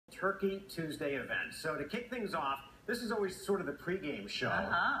Turkey Tuesday event. So to kick things off, this is always sort of the pregame show.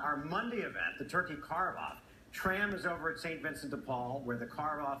 Our Monday event, the Turkey Carve-Off. Tram is over at St. Vincent de Paul, where the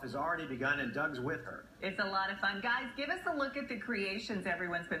carve-off has already begun, and Doug's with her. It's a lot of fun. Guys, give us a look at the creations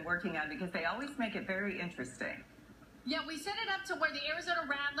everyone's been working on, because they always make it very interesting. Yeah, we set it up to where the Arizona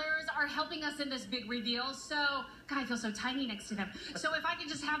Rattlers are helping us in this big reveal. So, God, I feel so tiny next to them. So if I could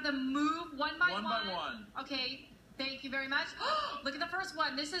just have them move one by one. Okay, thank you very much. Look at the first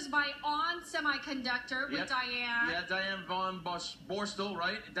one. This is my On Semiconductor with Diane. Yeah, Diane von Borstel,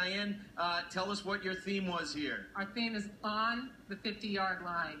 right? Diane, tell us what your theme was here. Our theme is on the 50-yard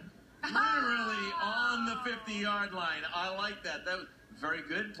line. Literally on the 50-yard line. I like that. That was very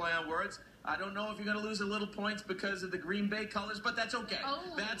good. Play on words. I don't know if you're going to lose a little points because of the Green Bay colors, but that's okay.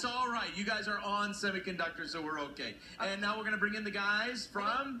 That's all right. You guys are on Semiconductor, so we're okay. And now we're going to bring in the guys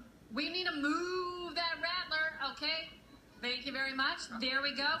from... We need to move that Rattler, okay? Thank you very much. There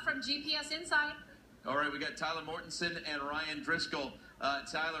we go, from GPS Insight. All right, we got Tyler Mortensen and Ryan Driscoll.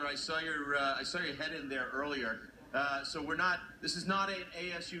 Tyler, I saw your head in there earlier. So we're not. This is not an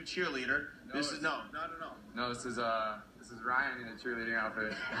ASU cheerleader. No, this is not at all. No, this is Ryan in a cheerleading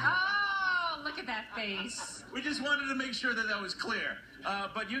outfit. Oh, look at that face. We just wanted to make sure that that was clear.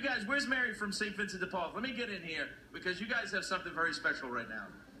 But you guys, where's Mary from St. Vincent de Paul? Let me get in here because you guys have something very special right now.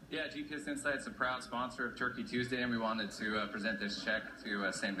 Yeah, GPS Insight's a proud sponsor of Turkey Tuesday, and we wanted to present this check to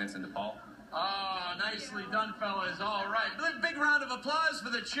St. Vincent de Paul. Oh, nicely done, fellas. All right. Big round of applause for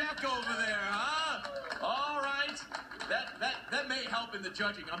the check over there, huh? All right. That may help in the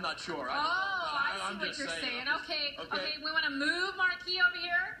judging. I'm not sure. I see what you're saying. Okay, we want to move Marquis over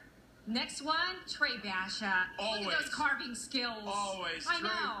here. Next one, Trey Basha. Always. Look at those carving skills. Always. I Trey,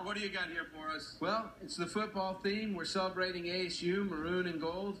 know. what do you got here for us? Well, it's the football theme. We're celebrating ASU, maroon and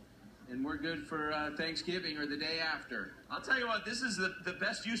gold, and we're good for Thanksgiving or the day after. I'll tell you what, this is the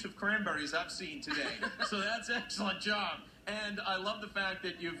best use of cranberries I've seen today. So that's an excellent job. And I love the fact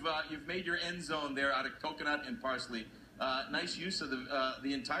that you've made your end zone there out of coconut and parsley. Nice use of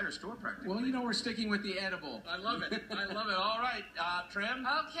the entire store, practically. Well, you know, we're sticking with the edible. I love it. I love it. All right, Tram.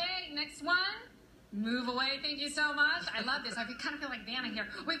 Okay, next one. Move away. Thank you so much. I love this. I kind of feel like Vanna here.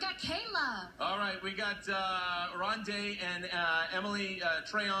 We've got Kayla. All right, we got Rondé and Emily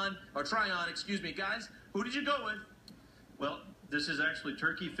Tryon, excuse me. Guys, who did you go with? Well, this is actually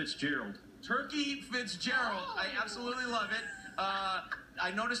Turkey Fitzgerald. Turkey Fitzgerald. I absolutely love it. I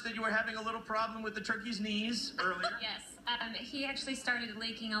noticed that you were having a little problem with the turkey's knees earlier. Yes, he actually started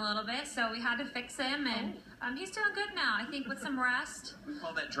leaking a little bit, so we had to fix him, and he's doing good now. I think with some rest. We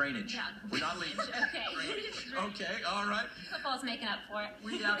call that drainage. Yeah. We're not leaking. Okay. Okay, all right. Football's making up for it.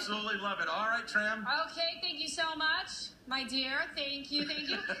 We absolutely love it. All right, Tram. Okay, thank you so much, my dear. Thank you.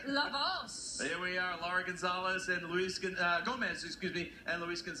 Lavos. Here we are, Laura Gonzalez and Gomez, excuse me, and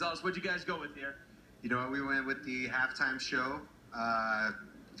Luis Gonzalez. What'd you guys go with here? You know, we went with the halftime show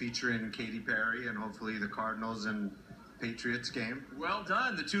featuring Katy Perry and hopefully the Cardinals and Patriots game. Well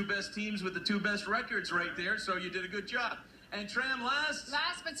done. The two best teams with the two best records right there, so you did a good job. And Tram last?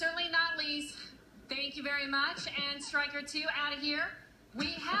 Last but certainly not least, thank you very much. And Striker 2 out of here.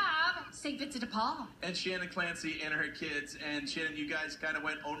 We have St. Vincent de Paul. And Shannon Clancy and her kids. And Shannon, you guys kind of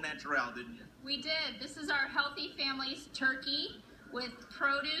went au naturel, didn't you? We did. This is our Healthy Families turkey with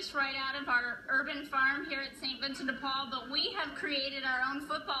produce right out of our urban farm here at St. Vincent de Paul, but we have created our own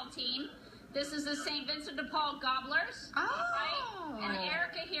football team. This is the St. Vincent de Paul Gobblers. Right? And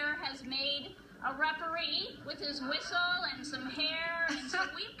Erica here has made a referee with his whistle and some hair, and so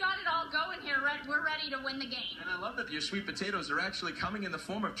we've got it all going here. We're ready to win the game. And I love that your sweet potatoes are actually coming in the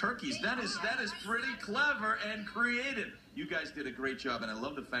form of turkeys. That is pretty clever and creative. You guys did a great job, and I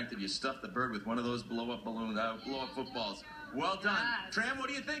love the fact that you stuffed the bird with one of those blow-up footballs. Well done. Yes. Tram, what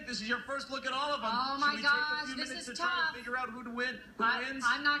do you think? This is your first look at all of them. Oh, Should my we gosh, take a few this minutes is to try tough. to figure out who wins?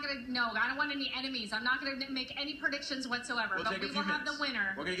 I'm not going to, I don't want any enemies. I'm not going to make any predictions whatsoever. We'll but take we a few will have minutes. the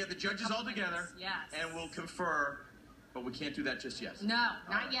winner. We're going to get the judges all together. Yes. And we'll confer, but we can't do that just yet. No,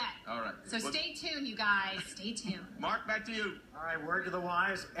 not yet. All right. So stay tuned, you guys. Stay tuned. Mark, back to you. All right, word to the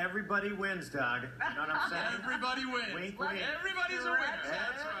wise. Everybody wins, Doug. You know what I'm saying? Everybody wins. Wink, wink. Everybody's a winner.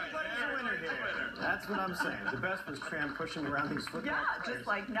 That's right. Everybody's a winner here. That's what I'm saying. The best was Tram pushing around these football players. Just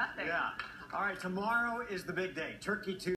like nothing. Yeah. All right, tomorrow is the big day. Turkey Tuesday.